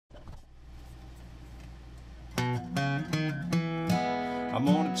I'm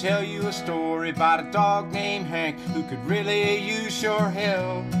gonna tell you a story about a dog named Hank who could really use your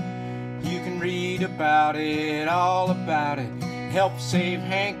help. You can read about it, all about it,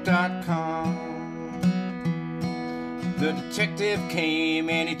 HelpSaveHankdotcom. The detective came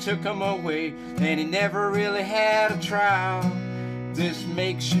and he took him away, and he never really had a trial. This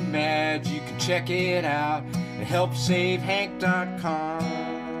makes you mad, you can check it out at HelpSaveHank.com.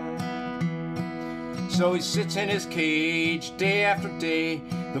 So he sits in his cage day after day,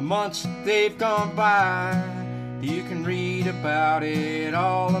 the months they've gone by. You can read about it,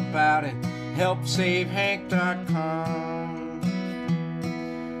 all about it, HelpSaveHank.com.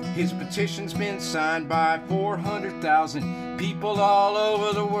 His petition's been signed by 400,000 people all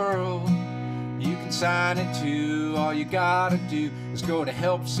over the world. You can sign it too, all you gotta do is go to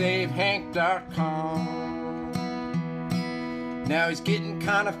HelpSaveHank.com. Now he's getting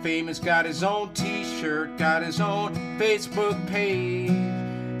kinda famous, got his own t-shirt, got his own Facebook page.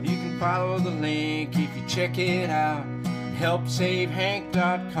 You can follow the link if you check it out,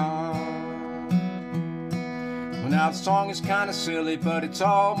 HelpSaveHank.com. Well, now the song is kinda silly, but it's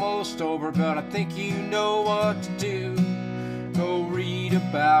almost over, but I think you know what to do. Go read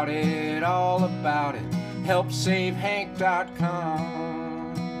about it, all about it,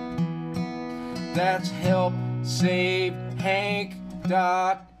 HelpSaveHank.com. That's HelpSaveHank.com.